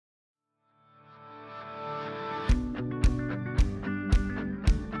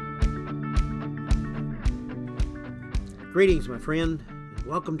Greetings, my friend, and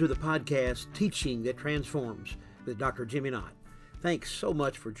welcome to the podcast, Teaching That Transforms, with Dr. Jimmy Knott. Thanks so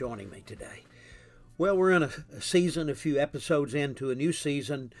much for joining me today. Well, we're in a season, a few episodes into a new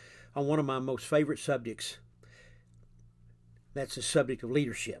season on one of my most favorite subjects. That's the subject of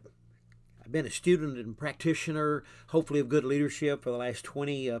leadership. I've been a student and practitioner, hopefully of good leadership, for the last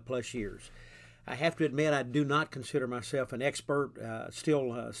 20 plus years. I have to admit I do not consider myself an expert,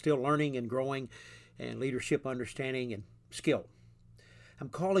 still learning and growing in leadership understanding and skill. I'm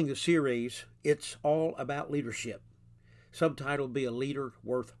calling the series, It's All About Leadership. Subtitle will be A Leader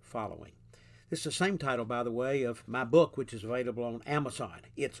Worth Following. This is the same title, by the way, of my book, which is available on Amazon.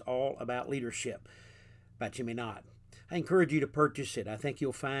 It's All About Leadership by Jimmy Knott. I encourage you to purchase it. I think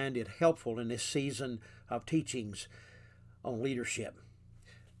you'll find it helpful in this season of teachings on leadership.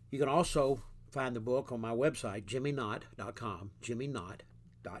 You can also find the book on my website, jimmyknott.com,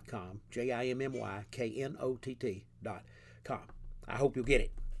 jimmyknott.com, jimmyknott.com. I hope you'll get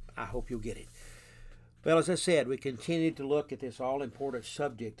it. I hope you'll get it. Well, as I said, we continue to look at this all-important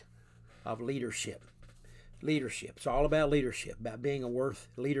subject of leadership. Leadership. It's all about leadership, about being a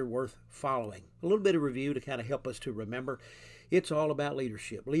leader worth following. A little bit of review to kind of help us to remember. It's all about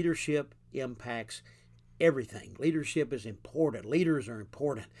leadership. Leadership impacts everything. Leadership is important. Leaders are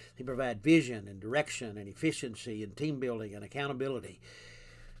important. They provide vision and direction and efficiency and team building and accountability.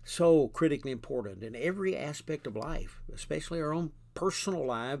 So critically important in every aspect of life, especially our own personal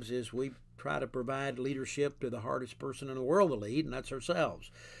lives, as we try to provide leadership to the hardest person in the world to lead, and that's ourselves.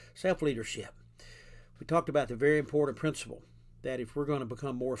 Self-leadership. We talked about the very important principle that if we're going to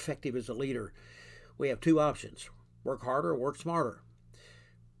become more effective as a leader, we have two options: work harder or work smarter.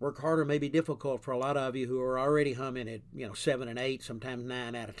 Work harder may be difficult for a lot of you who are already humming at 7 and 8, sometimes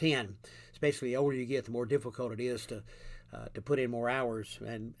 9 out of 10. Especially the older you get, the more difficult it is to put in more hours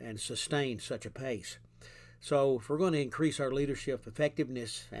and sustain such a pace. So if we're going to increase our leadership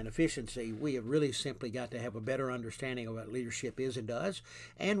effectiveness and efficiency, we have really simply got to have a better understanding of what leadership is and does,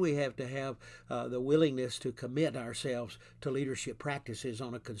 and we have to have the willingness to commit ourselves to leadership practices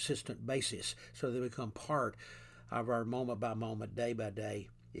on a consistent basis so they become part of our moment-by-moment, day-by-day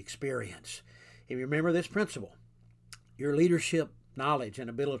experience. If you remember this principle, your leadership knowledge and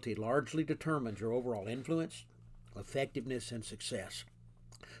ability largely determines your overall influence, effectiveness, and success.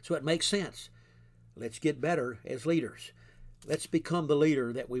 So it makes sense. Let's get better as leaders. Let's become the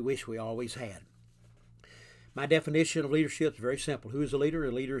leader that we wish we always had. My definition of leadership is very simple. Who is a leader?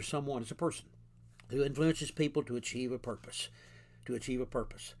 A leader is someone, it's a person who influences people to achieve a purpose.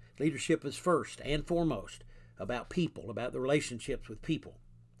 Leadership is first and foremost about people, about the relationships with people.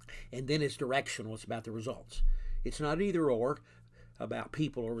 And then it's directional. It's about the results. It's not either or about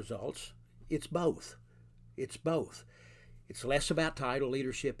people or results. It's both. It's both. It's less about title,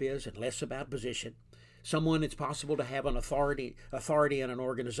 leadership is, and less about position. Someone, it's possible to have an authority in an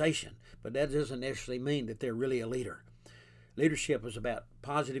organization, but that doesn't necessarily mean that they're really a leader. Leadership is about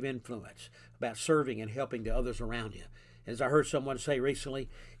positive influence, about serving and helping the others around you. As I heard someone say recently,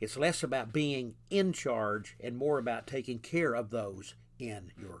 it's less about being in charge and more about taking care of those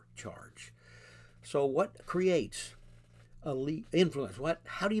in your charge. So what creates influence?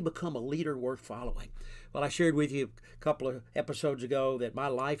 How do you become a leader worth following? Well, I shared with you a couple of episodes ago that my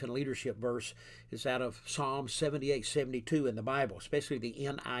life and leadership verse is out of Psalm 78:72 in the Bible, especially the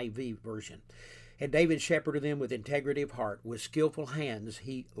NIV version. And David shepherded them with integrity of heart. With skillful hands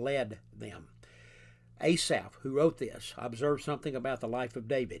he led them. Asaph, who wrote this, observed something about the life of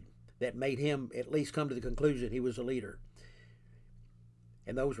David that made him at least come to the conclusion he was a leader.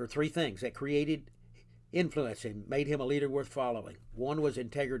 And those were three things that created influence and made him a leader worth following. One was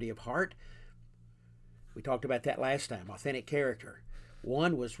integrity of heart. We talked about that last time, authentic character.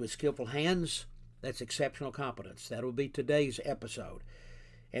 One was with skillful hands. That's exceptional competence. That'll be today's episode.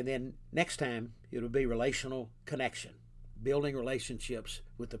 And then next time, it'll be relational connection, building relationships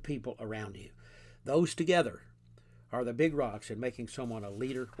with the people around you. Those together are the big rocks in making someone a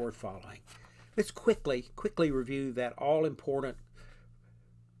leader worth following. Let's quickly review that all-important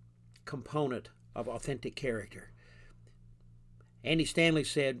component of authentic character. Andy Stanley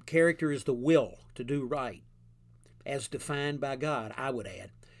said, character is the will to do right, as defined by God, I would add,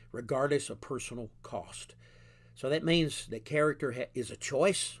 regardless of personal cost. So that means that character is a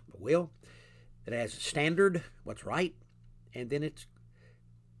choice, a will, that has a standard, what's right, and then it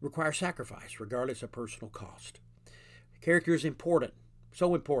requires sacrifice, regardless of personal cost. Character is important,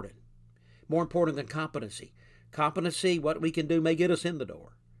 so important, more important than competency. Competency, what we can do, may get us in the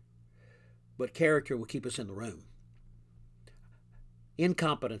door, but character will keep us in the room.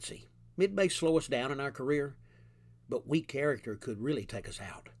 Incompetency, it may slow us down in our career, but weak character could really take us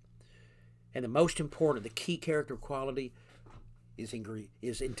out. And the most important, the key character quality is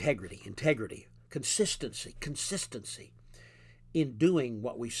integrity, consistency in doing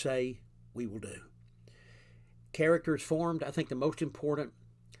what we say we will do. Character is formed. I think the most important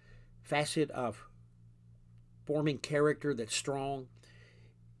facet of forming character that's strong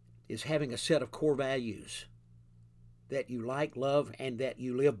is having a set of core values that you like, love, and that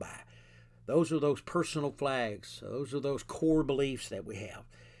you live by. Those are those personal flags. Those are those core beliefs that we have,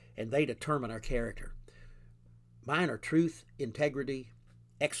 and they determine our character. Mine are truth, integrity,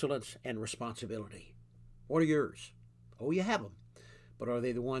 excellence, and responsibility. What are yours? Oh, you have them. But are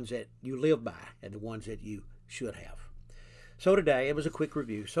they the ones that you live by and the ones that you should have? So today, it was a quick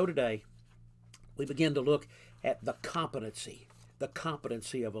review. So today, we begin to look at the competency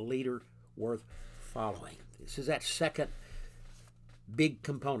of a leader worth following. This is that second big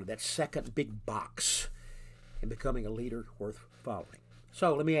component, that second big box in becoming a leader worth following.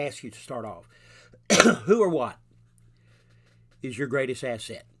 So let me ask you to start off. Who or what is your greatest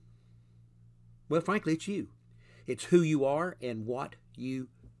asset? Well, frankly, it's you. It's who you are and what you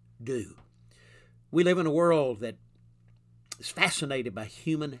do. We live in a world that is fascinated by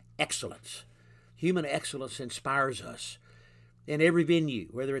human excellence. Human excellence inspires us in every venue,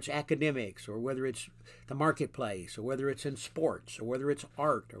 whether it's academics or whether it's the marketplace or whether it's in sports or whether it's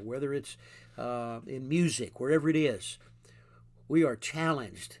art or whether it's in music, wherever it is. We are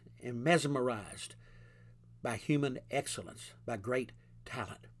challenged and mesmerized by human excellence, by great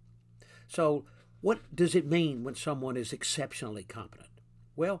talent. So what does it mean when someone is exceptionally competent?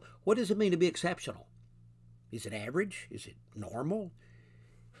 Well, what does it mean to be exceptional? Is it average? Is it normal?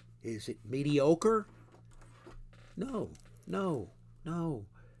 Is it mediocre? No.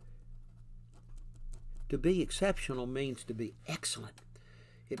 To be exceptional means to be excellent.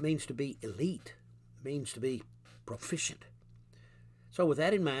 It means to be elite. It means to be proficient. So with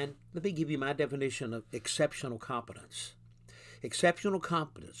that in mind, let me give you my definition of exceptional competence. Exceptional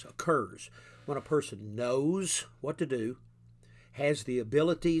competence occurs when a person knows what to do, has the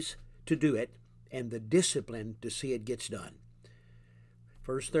abilities to do it, and the discipline to see it gets done.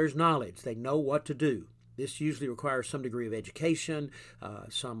 First, there's knowledge. They know what to do. This usually requires some degree of education,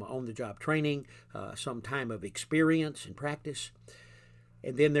 some on-the-job training, some time of experience and practice.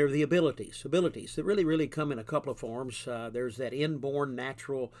 And then there are the abilities that really come in a couple of forms. There's that inborn,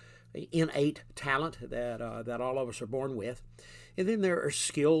 natural, innate talent that all of us are born with, and then there are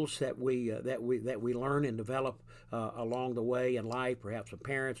skills that we learn and develop along the way in life, perhaps from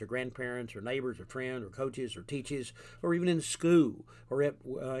parents or grandparents or neighbors or friends or coaches or teachers, or even in school or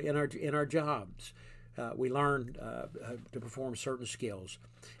in our jobs. We learn to perform certain skills.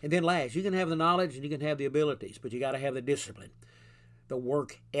 And then last, you can have the knowledge and you can have the abilities, but you got to have the discipline, the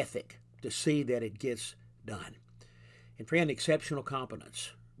work ethic to see that it gets done. And friend, exceptional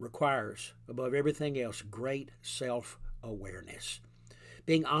competence requires, above everything else, great self-awareness.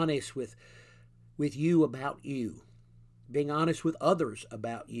 Being honest with you about you. Being honest with others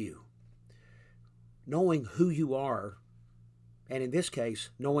about you. Knowing who you are, and in this case,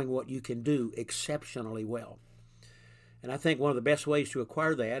 knowing what you can do exceptionally well. And I think one of the best ways to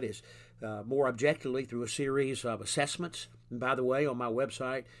acquire that is more objectively through a series of assessments. And by the way, on my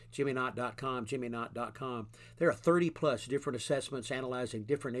website, jimmyknott.com, there are 30-plus different assessments analyzing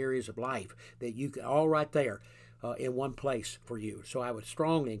different areas of life that you can, all right there in one place for you. So I would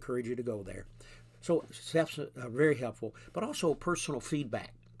strongly encourage you to go there. So assessments are very helpful, but also personal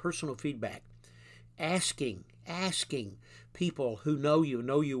feedback. Asking people who know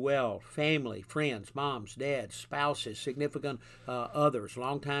you well, family, friends, moms, dads, spouses, significant others,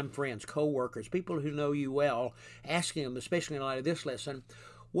 longtime friends, co-workers, people who know you well, asking them, especially in light of this lesson,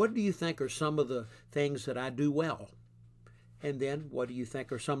 what do you think are some of the things that I do well? And then what do you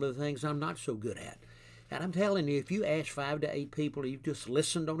think are some of the things I'm not so good at? And I'm telling you, if you ask 5 to 8 people, you just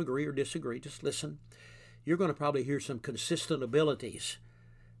listen, don't agree or disagree, just listen, you're going to probably hear some consistent abilities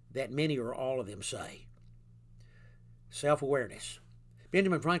that many or all of them say. Self-awareness.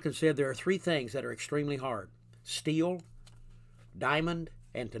 Benjamin Franklin said there are 3 things that are extremely hard: steel, diamond,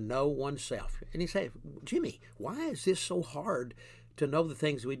 and to know oneself. And he said, Jimmy, why is this so hard to know the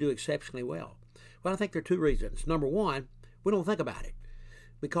things we do exceptionally well? Well, I think there are 2 reasons. Number one, we don't think about it.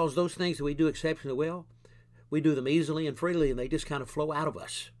 Because those things that we do exceptionally well, we do them easily and freely, and they just kind of flow out of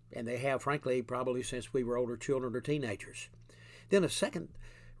us. And they have, frankly, probably since we were older children or teenagers. Then a second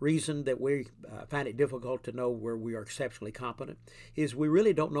reason that we find it difficult to know where we are exceptionally competent is we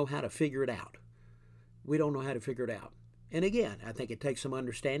really don't know how to figure it out. We don't know how to figure it out. And again, I think it takes some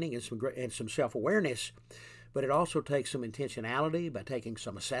understanding and some self-awareness, But it also takes some intentionality by taking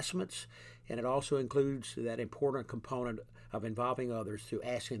some assessments, and it also includes that important component of involving others through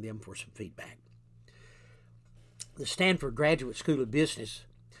asking them for some feedback. The Stanford Graduate School of Business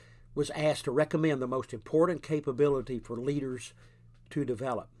was asked to recommend the most important capability for leaders to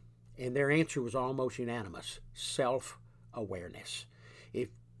develop, and their answer was almost unanimous: self-awareness. If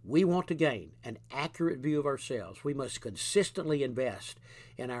we want to gain an accurate view of ourselves, we must consistently invest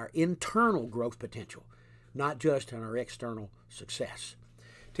in our internal growth potential, not just in our external success.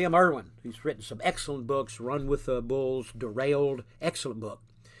 Tim Irwin, who's written some excellent books, Run with the Bulls, Derailed, excellent book.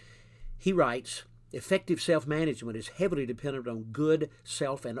 He writes, effective self-management is heavily dependent on good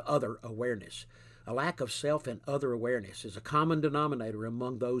self and other awareness. A lack of self and other awareness is a common denominator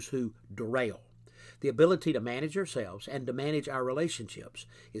among those who derail. The ability to manage ourselves and to manage our relationships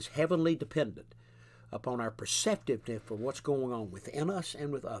is heavily dependent upon our perceptiveness for what's going on within us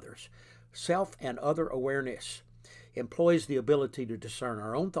and with others. Self and other awareness employs the ability to discern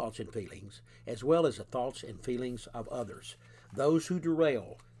our own thoughts and feelings, as well as the thoughts and feelings of others. Those who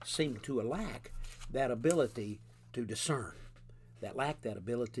derail seem to lack that ability to discern.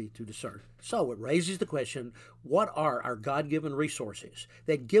 So it raises the question, what are our God-given resources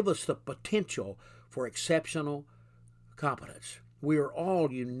that give us the potential for exceptional competence? We are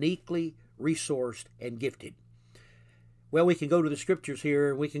all uniquely resourced and gifted. Well, we can go to the scriptures here,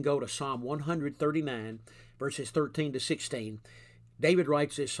 and we can go to Psalm 139, verses 13 to 16. David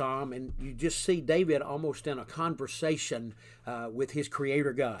writes this psalm, and you just see David almost in a conversation with his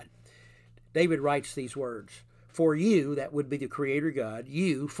Creator God. David writes these words, "For you," that would be the Creator God,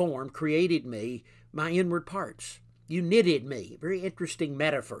 "you created me, my inward parts. You knitted me." Very interesting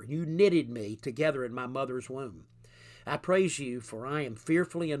metaphor. You knitted me together in my mother's womb. "I praise you, for I am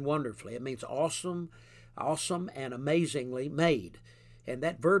fearfully and wonderfully." It means awesome and amazingly made. And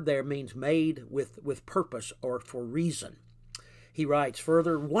that verb there means made with purpose or for reason. He writes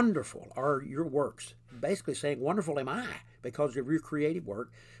further, "Wonderful are your works." Basically saying, wonderful am I because of your creative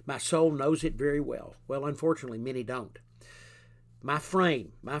work. My soul knows it very well. Well, unfortunately, many don't. My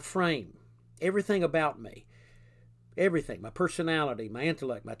frame, everything about me, everything, my personality, my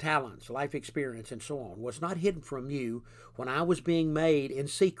intellect, my talents, life experience, and so on, was not hidden from you when I was being made in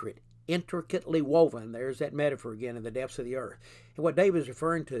secret, intricately woven. There's that metaphor again, in the depths of the earth. And what David is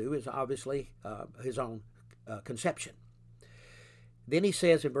referring to is obviously his own conception. Then he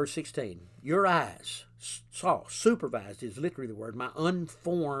says in verse 16, "Your eyes saw," supervised is literally the word, "my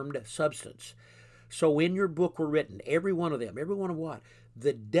unformed substance. So in your book were written," every one of them, every one of what?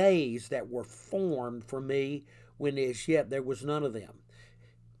 "The days that were formed for me, when as yet there was none of them."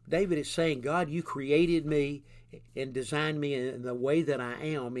 David is saying, God, you created me and designed me in the way that I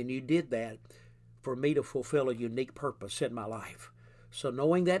am, and you did that for me to fulfill a unique purpose in my life. So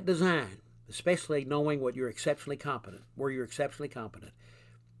knowing that design, especially knowing where you're exceptionally competent,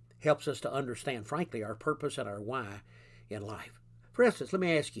 helps us to understand, frankly, our purpose and our why in life. For instance, let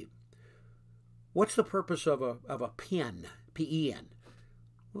me ask you, what's the purpose of a pen, P-E-N?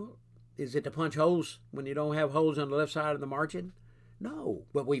 Well, is it to punch holes when you don't have holes on the left side of the margin? No,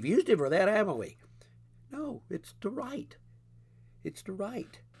 but we've used it for that, haven't we? No, it's to write. It's to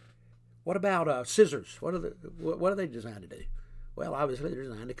write. What about scissors? What are they designed to do? Well, obviously they're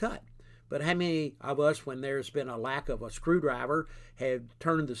designed to cut. But how many of us, when there's been a lack of a screwdriver, have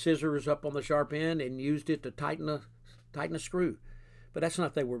turned the scissors up on the sharp end and used it to tighten a screw? But that's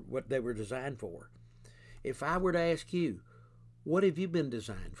not what they were designed for. If I were to ask you, what have you been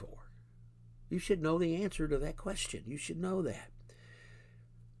designed for? You should know the answer to that question. You should know that.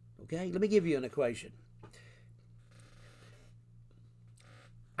 Okay, let me give you an equation.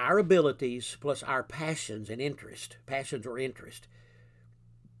 Our abilities plus our passions or interest,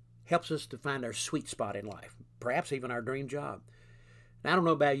 helps us to find our sweet spot in life, perhaps even our dream job. Now, I don't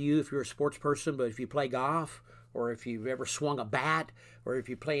know about you if you're a sports person, but if you play golf, or if you've ever swung a bat, or if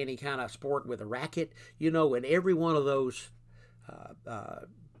you play any kind of sport with a racket, you know, in every one of those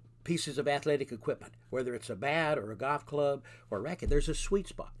pieces of athletic equipment, whether it's a bat or a golf club or a racket, there's a sweet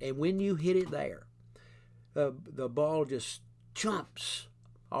spot. And when you hit it there, the ball just jumps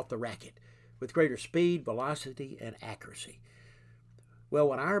off the racket with greater speed, velocity, and accuracy. Well,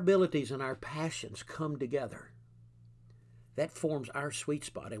 when our abilities and our passions come together, that forms our sweet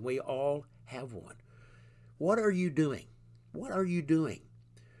spot, and we all have one. What are you doing? What are you doing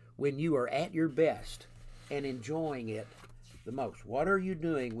when you are at your best and enjoying it the most? What are you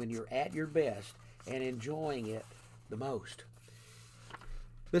doing when you're at your best and enjoying it the most?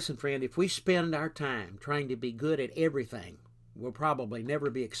 Listen, friend, if we spend our time trying to be good at everything, we'll probably never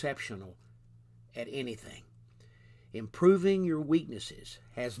be exceptional at anything. Improving your weaknesses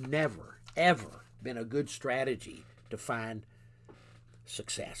has never, ever been a good strategy to find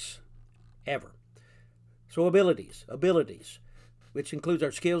success, ever. So abilities, which includes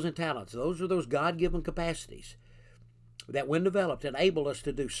our skills and talents. Those are those God-given capacities that, when developed, enable us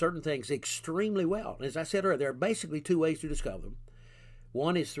to do certain things extremely well. As I said earlier, there are basically two ways to discover them.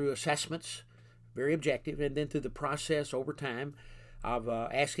 One is through assessments, very objective, and then through the process over time of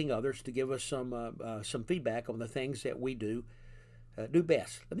asking others to give us some feedback on the things that we do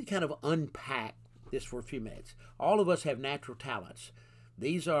best. Let me kind of unpack this for a few minutes. All of us have natural talents.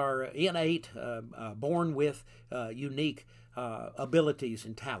 These are innate, born with unique abilities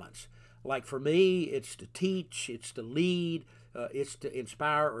and talents. Like for me, it's to teach, it's to lead, it's to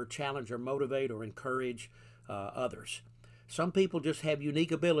inspire or challenge or motivate or encourage others. Some people just have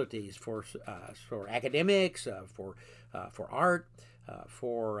unique abilities for academics, for art,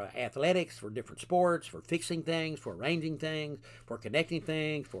 for athletics, for different sports, for fixing things, for arranging things, for connecting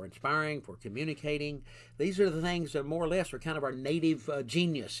things, for inspiring, for communicating. These are the things that more or less are kind of our native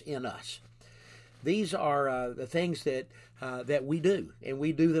genius in us. These are the things that we do, and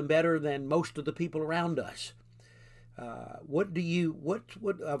we do them better than most of the people around us. What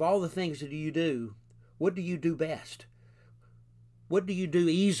of all the things that you do, what do you do best? What do you do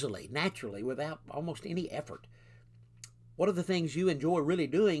easily, naturally, without almost any effort? What are the things you enjoy really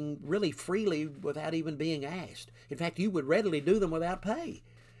doing, really freely, without even being asked? In fact, you would readily do them without pay.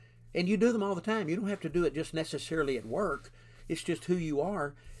 And you do them all the time. You don't have to do it just necessarily at work. It's just who you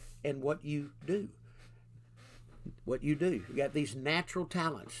are and what you do. What you do. You got these natural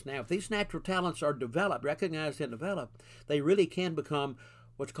talents. Now, if these natural talents are developed, recognized and developed, they really can become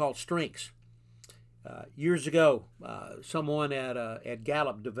what's called strengths. Years ago, someone at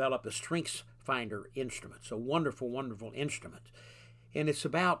Gallup developed a Strengths Finder instrument. It's a wonderful, wonderful instrument. And it's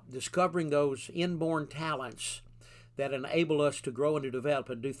about discovering those inborn talents that enable us to grow and to develop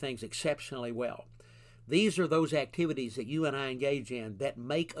and do things exceptionally well. These are those activities that you and I engage in that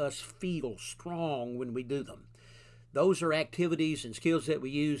make us feel strong when we do them. Those are activities and skills that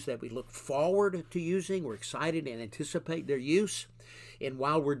we use that we look forward to using. We're excited and anticipate their use. And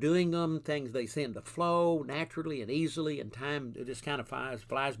while we're doing them, they tend to flow naturally and easily, and time just kind of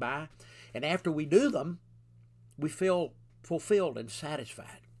flies by. And after we do them, we feel fulfilled and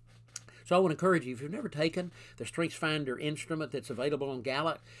satisfied. So I want to encourage you, if you've never taken the Strengths Finder instrument that's available on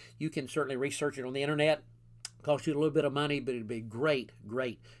Gallup, you can certainly research it on the internet. It costs you a little bit of money, but it'd be a great,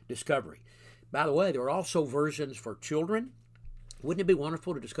 great discovery. By the way, there are also versions for children. Wouldn't it be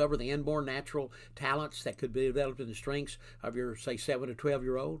wonderful to discover the inborn natural talents that could be developed in the strengths of your, say, 7 to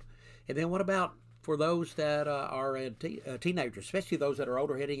 12-year-old? And then what about for those that are teenagers, especially those that are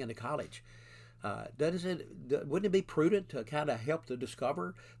older heading into college? Wouldn't it be prudent to kind of help to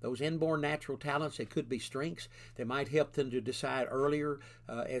discover those inborn natural talents that could be strengths that might help them to decide earlier,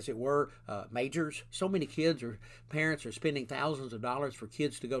 as it were, majors? So many parents are spending thousands of dollars for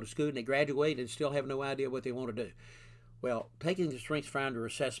kids to go to school, and they graduate and still have no idea what they want to do. Well, taking the Strengths Finder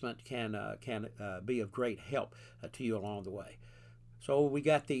assessment can be of great help to you along the way. So we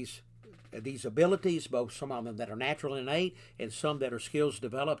got these abilities, both some of them that are natural and innate, and some that are skills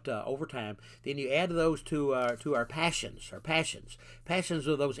developed over time. Then you add those to our passions. Passions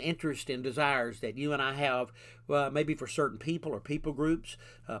are those interests and desires that you and I have, maybe for certain people or people groups,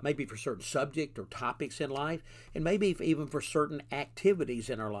 maybe for certain subject or topics in life, and maybe even for certain activities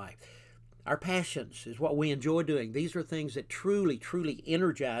in our life. Our passions is what we enjoy doing. These are things that truly, truly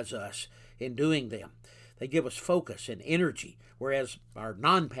energize us in doing them. They give us focus and energy, whereas our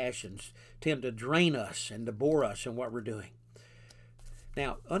non-passions tend to drain us and to bore us in what we're doing.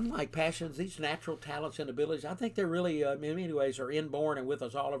 Now, unlike passions, these natural talents and abilities, I think they're really, in many ways, are inborn and with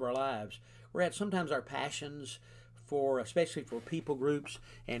us all of our lives. Whereas sometimes our passions, especially for people groups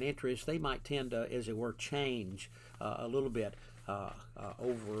and interests, they might tend to, as it were, change a little bit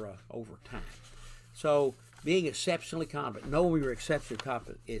over time. So being exceptionally competent, knowing you're exceptionally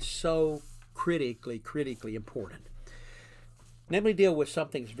competent, is so critically important. Let me deal with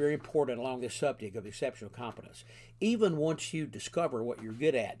something that's very important along this subject of exceptional competence. Even once you discover what you're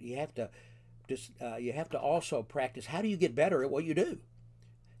good at, you have to also practice. How do you get better at what you do?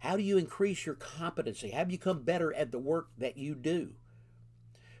 How do you increase your competency? How do you become better at the work that you do?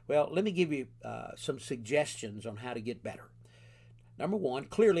 Well, let me give you some suggestions on how to get better. Number one,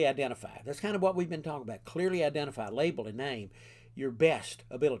 clearly identify. That's kind of what we've been talking about. Clearly identify, label, and name your best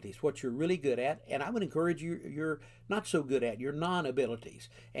abilities, what you're really good at, and I would encourage you you're not so good at, your non-abilities,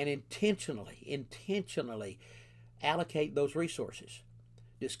 and intentionally allocate those resources.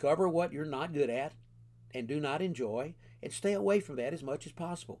 Discover what you're not good at and do not enjoy, and stay away from that as much as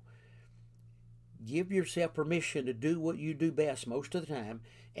possible. Give yourself permission to do what you do best most of the time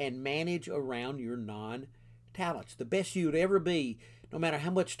and manage around your non-talents. The best you would ever be, no matter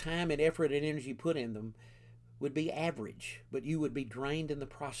how much time and effort and energy you put in them, would be average, but you would be drained in the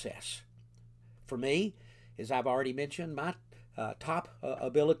process. For me, as I've already mentioned, my top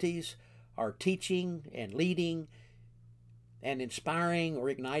abilities are teaching and leading and inspiring or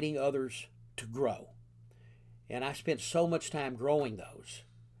igniting others to grow. And I spent so much time growing those.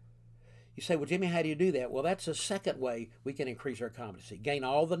 You say, well, Jimmy, how do you do that? Well, that's a second way we can increase our competency. Gain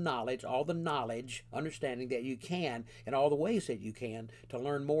all the knowledge, understanding that you can, and all the ways that you can to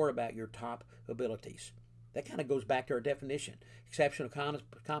learn more about your top abilities. That kind of goes back to our definition. Exceptional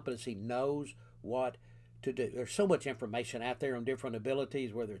competency knows what to do. There's so much information out there on different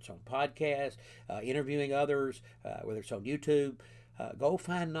abilities, whether it's on podcasts, interviewing others, whether it's on YouTube. Go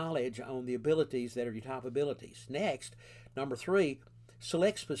find knowledge on the abilities that are your top abilities. Next, number 3,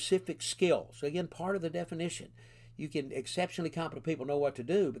 select specific skills. So again, part of the definition. You can exceptionally competent people know what to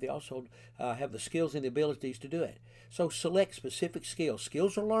do, but they also have the skills and the abilities to do it. So select specific skills.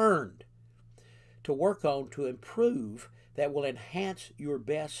 Skills are learned to work on to improve that will enhance your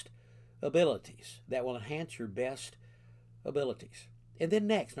best abilities. And then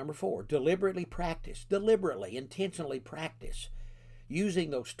next, number 4, deliberately, intentionally practice using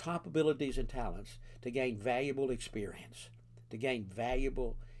those top abilities and talents to gain valuable experience.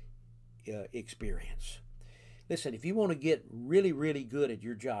 Listen, if you want to get really, really good at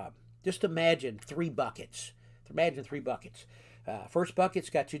your job, just imagine 3 buckets. First bucket's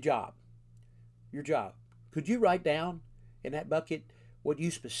got your job. Could you write down in that bucket what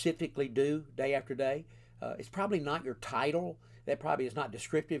you specifically do day after day? It's probably not your title. That probably is not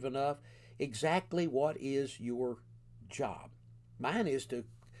descriptive enough. Exactly what is your job? Mine is to,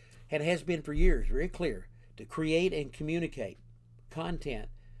 and has been for years, very clear, to create and communicate content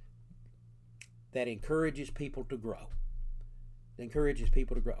that encourages people to grow.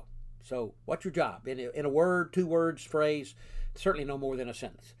 So what's your job? In a word, 2 words, phrase, certainly no more than a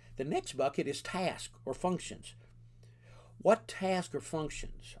sentence. The next bucket is task or functions. What tasks or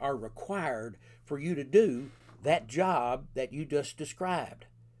functions are required for you to do that job that you just described?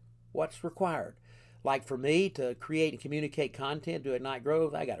 What's required? Like for me to create and communicate content to ignite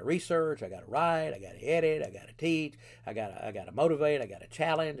growth, I got to research, I got to write, I got to edit, I got to teach, I got to motivate, I got to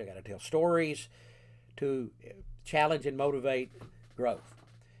challenge, I got to tell stories to challenge and motivate growth.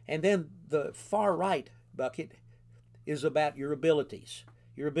 And then the far right bucket is about your abilities,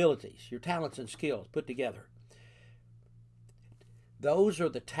 your talents and skills put together. Those are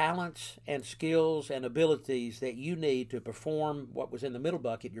the talents and skills and abilities that you need to perform what was in the middle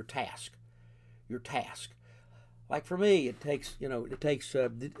bucket, your task. Like for me, it takes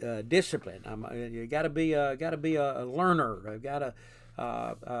discipline. You got to be a learner. I've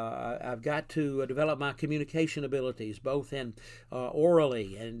got to develop my communication abilities, both in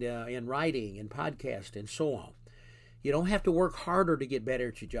orally and in writing and podcast and so on. You don't have to work harder to get better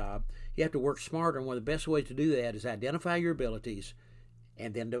at your job. You have to work smarter, and one of the best ways to do that is identify your abilities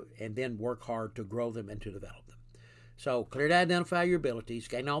and then work hard to grow them and to develop them. So clearly identify your abilities,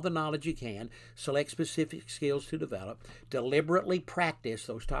 gain all the knowledge you can, select specific skills to develop, deliberately practice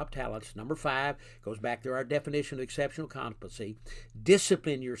those top talents. Number 5 goes back to our definition of exceptional competency.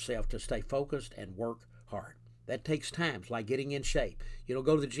 Discipline yourself to stay focused and work hard. That takes time. It's like getting in shape. You don't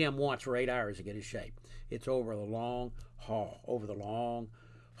go to the gym once for 8 hours to get in shape. It's over the long haul.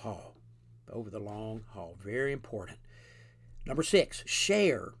 Very important. Number 6,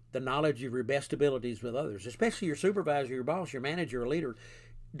 share the knowledge of your best abilities with others, especially your supervisor, your boss, your manager, or leader.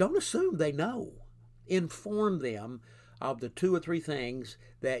 Don't assume they know. Inform them of the 2 or 3 things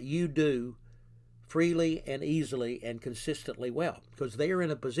that you do freely and easily and consistently well, because they are in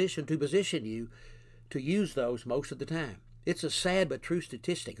a position to position you to use those most of the time. It's a sad but true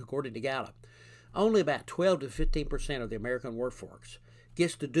statistic, according to Gallup. Only about 12 to 15% of the American workforce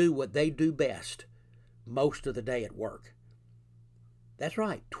gets to do what they do best most of the day at work. That's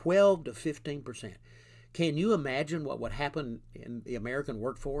right, 12 to 15%. Can you imagine what would happen in the American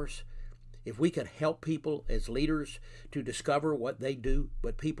workforce if we could help people as leaders to discover what they do,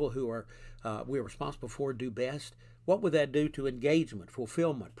 what people who we're responsible for do best? What would that do to engagement,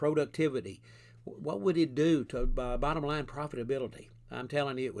 fulfillment, productivity? What would it do to bottom line profitability? I'm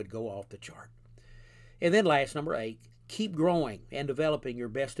telling you, it would go off the chart. And then last, number 8, keep growing and developing your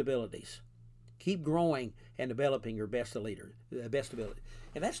best abilities. Keep growing and developing your best ability.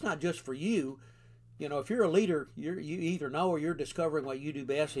 And that's not just for you. You know, if you're a leader, you either know or you're discovering what you do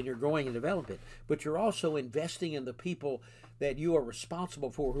best and you're growing and developing. But you're also investing in the people that you are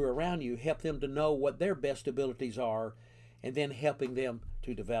responsible for who are around you, help them to know what their best abilities are, and then helping them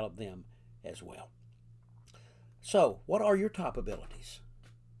to develop them as well. So, what are your top abilities?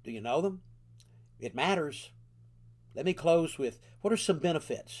 Do you know them? It matters. Let me close with, what are some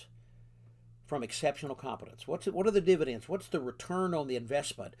benefits from exceptional competence? What are the dividends? What's the return on the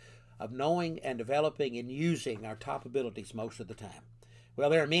investment of knowing and developing and using our top abilities most of the time? Well,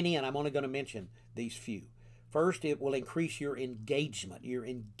 there are many, and I'm only going to mention these few. First, it will increase your engagement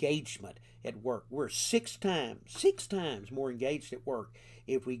at work. We're six times more engaged at work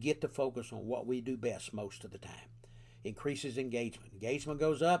if we get to focus on what we do best most of the time. Increases engagement. Engagement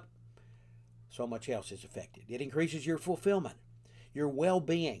goes up, so much else is affected. It increases your fulfillment. Your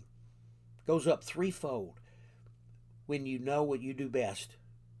well-being goes up threefold when you know what you do best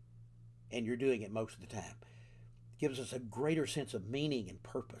and you're doing it most of the time. It gives us a greater sense of meaning and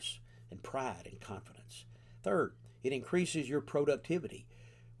purpose and pride and confidence. Third, it increases your productivity.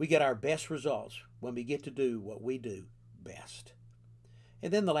 We get our best results when we get to do what we do best.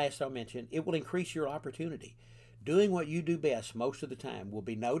 And then the last I'll mention, it will increase your opportunity. Doing what you do best most of the time will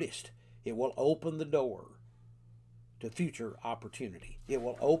be noticed. It will open the door to future opportunity. It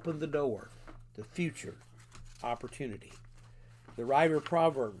will open the door to future opportunity. The writer of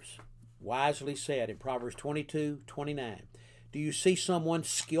Proverbs wisely said in Proverbs 22:29, do you see someone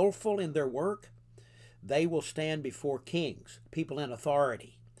skillful in their work? They will stand before kings, people in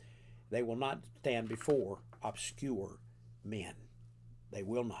authority. They will not stand before obscure men. They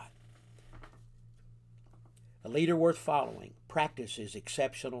will not. A leader worth following practices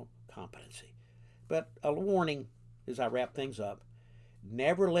exceptional competency. But a warning as I wrap things up,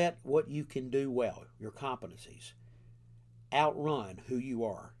 never let what you can do well, your competencies, outrun who you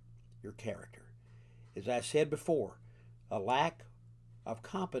are, your character. As I said before, a lack of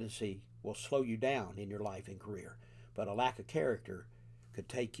competency will slow you down in your life and career, but a lack of character could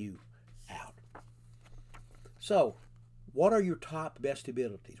take you out. So, what are your top best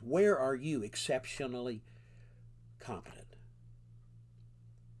abilities? Where are you exceptionally competent?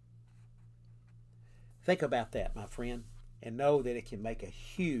 Think about that, my friend, and know that it can make a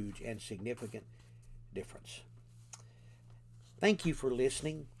huge and significant difference. Thank you for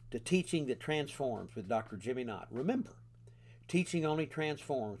listening to Teaching That Transforms with Dr. Jimmy Knott. Remember, teaching only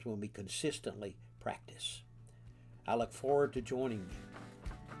transforms when we consistently practice. I look forward to joining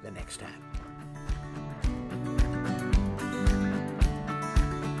you the next time.